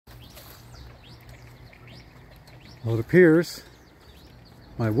Well, it appears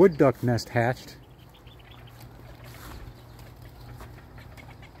my wood duck nest hatched.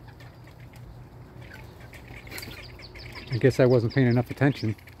 I guess I wasn't paying enough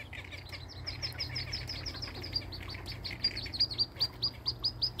attention.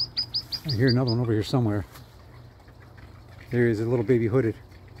 I hear another one over here somewhere. There is a little baby hooded.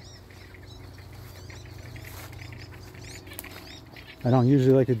 I don't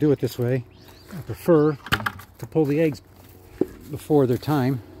usually like to do it this way. I prefer to pull the eggs before their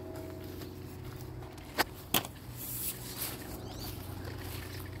time.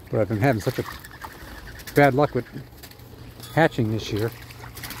 But I've been having such a bad luck with hatching this year.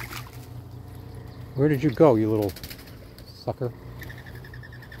 Where did you go, you little sucker?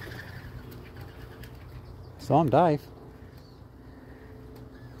 Saw him dive.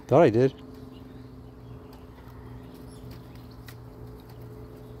 Thought I did.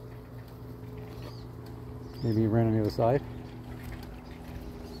 Maybe he ran on the other side.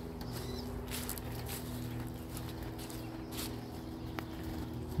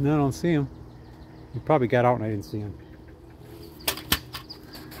 No, I don't see him. He probably got out and I didn't see him.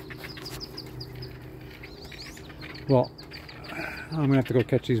 Well, I'm gonna have to go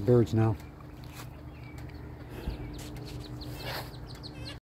catch these birds now.